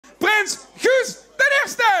Prins Guus de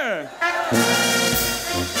Eerste!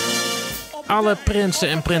 Alle prinsen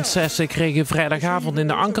en prinsessen kregen vrijdagavond in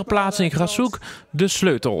de ankerplaats in Grashoek de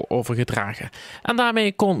sleutel overgedragen. En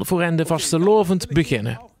daarmee kon voor hen de vastelaovend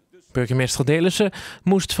beginnen. Burgemeester Delissen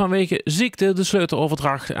moest vanwege ziekte de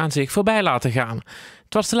sleuteloverdracht aan zich voorbij laten gaan.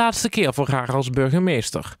 Het was de laatste keer voor haar als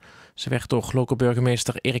burgemeester. Ze werd door lokale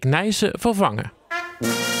burgemeester Erik Nijssen vervangen.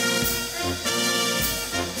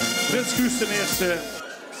 Prins Guus de Eerste.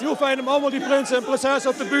 Het is heel fijn om allemaal die prinsen en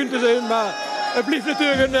prinsessen op de bühne te zien, maar het blijft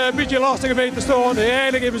natuurlijk een beetje lastig mee te staan.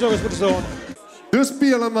 Eigenlijk even zo eens moeten staan. Dus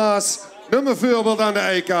Pielema's, nummer voorbeeld aan de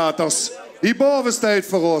eikaters. Die bovenstijd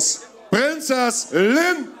voor ons. Prinses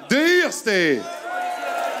Lin de Eerste.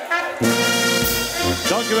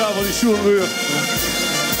 Dankjewel voor die schoenruur.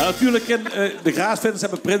 En natuurlijk, de graasvinders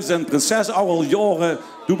hebben prins en prinses al jaren.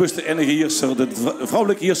 Du bist de enige heerser, de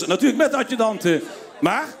vrouwelijke heerser. Natuurlijk met adjudanten.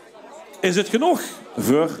 Maar is het genoeg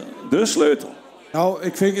voor de sleutel? Nou,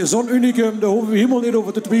 ik vind zo'n unicum, daar hoeven we helemaal niet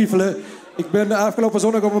over te twijfelen. Ik ben de afgelopen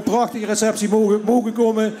zondag op een prachtige receptie mogen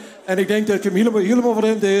komen. En ik denk dat ik hem helemaal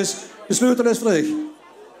verdiend is. De sleutel is terug.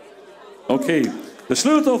 Oké, de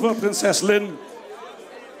sleutel voor prinses Lin.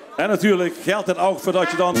 En natuurlijk geldt het ook voor de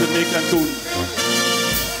adjudanten Nick en Koen.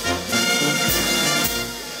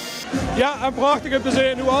 Ja, en prachtig om te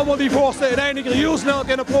zien hoe allemaal die vorsten uiteindelijk heel snel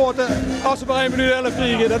kunnen praten als ze maar 1 minuut 11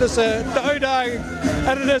 vliegen. Dat is de uitdaging.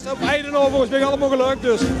 En het is op einde volgens mij allemaal gelukt.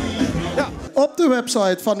 Dus, ja. Op de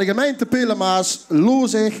website van de gemeente Pielema's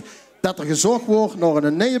loos ik dat er gezocht wordt naar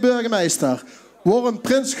een nieuwe burgemeester. Waarom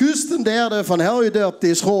prins Guus III van Heljedorp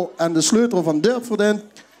deze rol en de sleutel van Dorp verdient,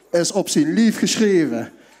 is op zijn lief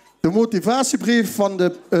geschreven. De motivatiebrief van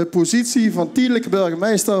de positie van tijdelijke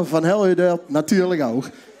burgemeester van Heljedorp natuurlijk ook.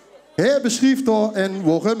 Hij beschrijft daarin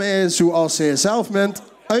waarom hij, zoals hij zelf meent,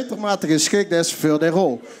 uitermate geschikt is voor de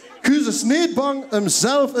rol. Guus is niet bang om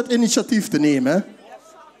zelf het initiatief te nemen.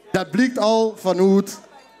 Dat blijkt al vanuit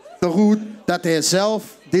de route dat hij zelf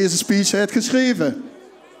deze speech heeft geschreven.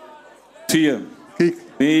 10,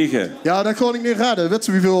 9. Ja, dat kon ik niet raden. Weet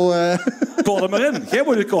je hoeveel... Kort er maar in. Jij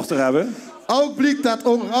moet het korter hebben. Ook blijkt dat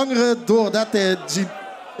onder andere doordat hij...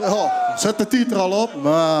 Oh, zet de titel al op.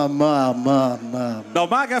 Nou,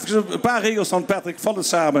 maak even een paar regels dan, Patrick. Vat het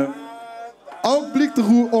samen. Ook blijkt er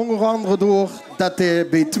onder andere door dat hij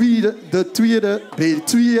bij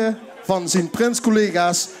tweede van zijn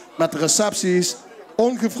prinscollega's met de recepties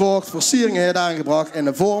ongevraagd versieringen heeft aangebracht in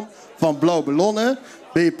de vorm van blauwe ballonnen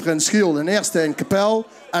bij prins Giel de Eerste in Kapel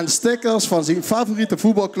en stickers van zijn favoriete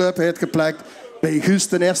voetbalclub heeft geplakt bij Guus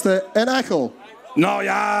de Eerste in Echel. Nou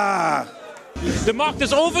ja! De macht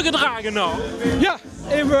is overgedragen nou. Ja,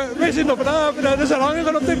 wij zitten op een avond en er zijn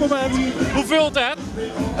anderen op dit moment. Hoe vult het?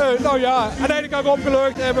 Nou ja, uiteindelijk hebben we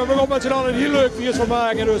opgelucht en we gaan met z'n allen een heel leuk feest van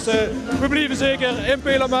maken. Dus we blijven zeker in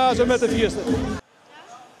Pielema's en met de feesten.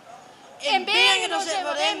 In Beringen zitten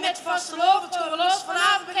we in met vastelaovend los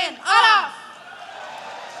vanavond begin. Alla!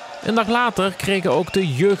 Een dag later kregen ook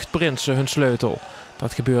de jeugdprinsen hun sleutel.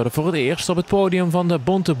 Dat gebeurde voor het eerst op het podium van de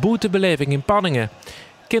Bonte Boetebeleving in Panningen.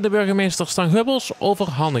 Kinderburgemeester Stan Gubbels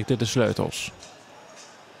overhandigde de sleutels.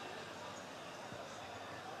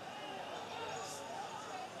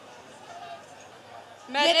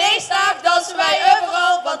 Met deze taak dansen wij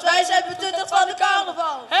overal, want wij zijn betutterd van de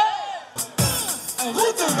carnaval.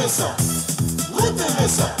 Routewisser,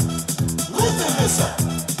 routewisser, routewisser,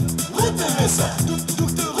 routewisser,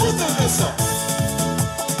 doe de routewisser.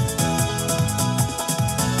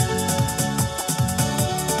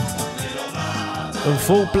 Een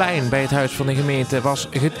vol plein bij het huis van de gemeente was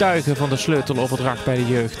getuige van de sleuteloverdracht bij de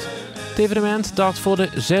jeugd. Het evenement dat voor de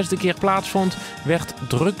 6e keer plaatsvond, werd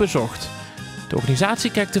druk bezocht. De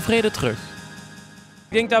organisatie kijkt tevreden terug.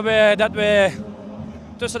 Ik denk dat we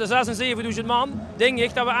tussen de 6 en 7.000 man, denk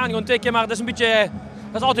ik, dat we aan gaan tikken. Maar dat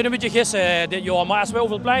is altijd een beetje gissen dit jaar. Maar als we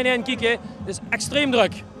over het plein heen kijken, is het extreem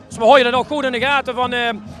druk. Dus we houden dat ook goed in de gaten van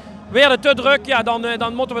weer het te druk, ja,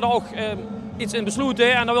 dan moeten we er ook iets in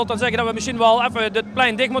besluiten. En dat wil dan zeggen dat we misschien wel even het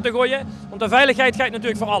plein dicht moeten gooien. Want de veiligheid gaat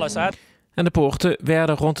natuurlijk voor alles. Hè. En de poorten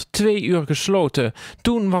werden rond 2 uur gesloten.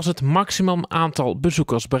 Toen was het maximum aantal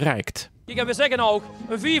bezoekers bereikt. Kijk, we zeggen ook,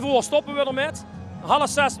 om 4 uur stoppen we ermee. 5:30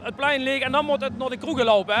 het plein leeg en dan moet het naar de kroegen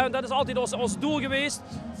lopen. Hè. Dat is altijd ons doel geweest.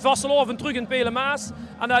 Vastelaovend terug in Pielema's.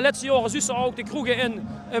 En de laatste jaren zien ook de kroegen in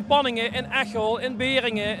Panningen, in Echel, in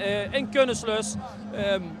Beringen, in Kunneslus.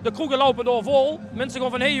 De kroegen lopen door vol. Mensen gaan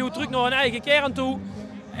van hey, terug naar hun eigen kern toe.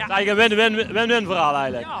 Ja. Het is eigenlijk een win-win verhaal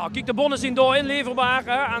eigenlijk. Ja, kijk, de bonnen zijn door inleverbaar.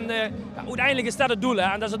 Hè. En uiteindelijk is dat het doel.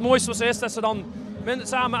 Hè. En dat is het mooiste wat is, dat ze dan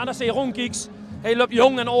samen, en dat ze rondkijken. Hij loopt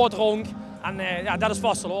jong en oud rond. En ja, dat is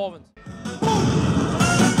vastelaovend.